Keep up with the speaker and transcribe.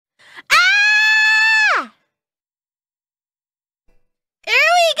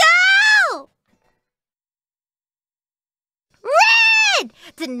did!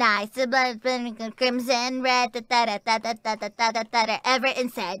 Deny, crimson, red,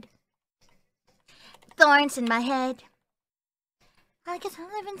 Everett said. Thorns in my head. I guess I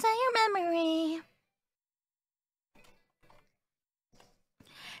live inside your memory.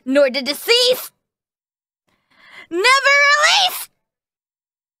 Nor the deceased never release.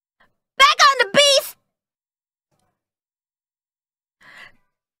 Back on the beast.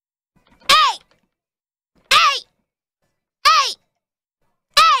 Hey! Hey! Hey!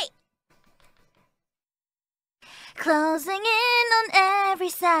 Hey! Closing in on every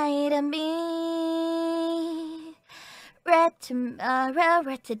side of me. Red tomorrow,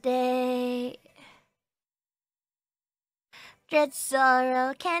 red today. Dread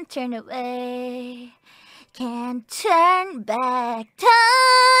sorrow can't turn away. Can't turn back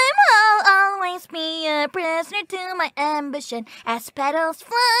time. I'll always be a prisoner to my ambition. As petals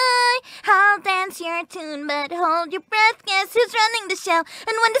fly, I'll dance your tune, but hold your breath. Guess who's running the show?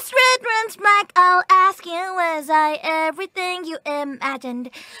 And when this red runs black, I'll ask you, was I everything you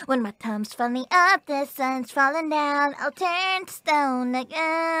imagined? When my thumb's falling up, the sun's falling down, I'll turn to stone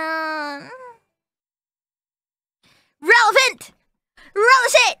again. Relevant!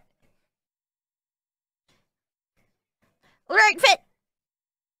 Relish it! Right fit!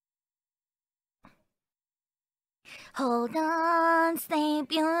 Hold on, stay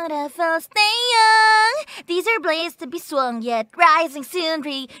beautiful, stay young. These are blades to be swung, yet rising soon.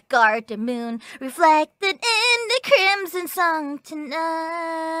 Regard the moon, reflected in the crimson song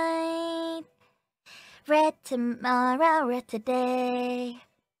tonight. Red tomorrow, red today.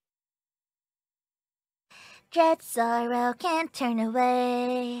 Dread sorrow can't turn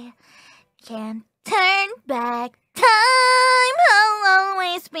away. Can't turn back time. I'll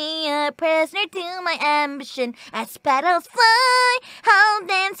always be a prisoner to my ambition. As petals fly, I'll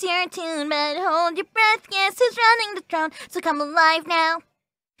dance your tune, but hold your breath. Guess who's running the throne? So come alive now,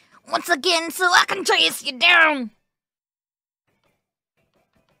 once again, so I can chase you down.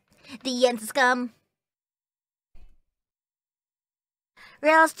 The end has come. Or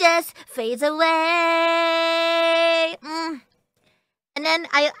else just fades away. And then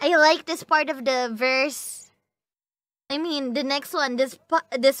I like this part of the verse. I mean, the next one, this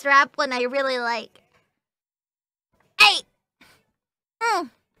rap one, I really like. Hey!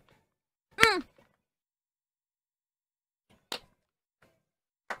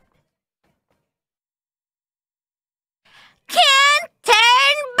 Can't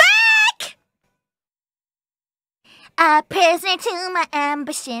turn back! A prisoner to my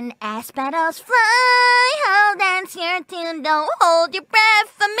ambition, as petals fly, I'll dance your tune, don't hold your breath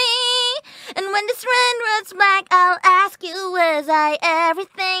for me. And when this rain runs black, I'll ask you, was I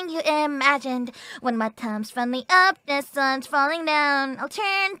everything you imagined? When my thumb's finally up, the sun's falling down, I'll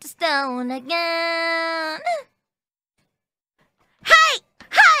turn to stone again. Hey!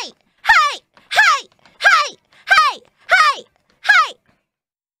 Hey! Hey! Hey! Hey! Hey! Hey! Hey!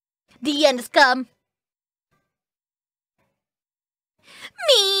 The end has come.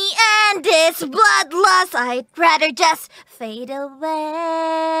 Me and this bloodlust, I'd rather just fade away.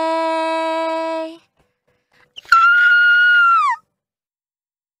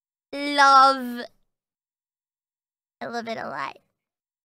 Love. I love it a lot.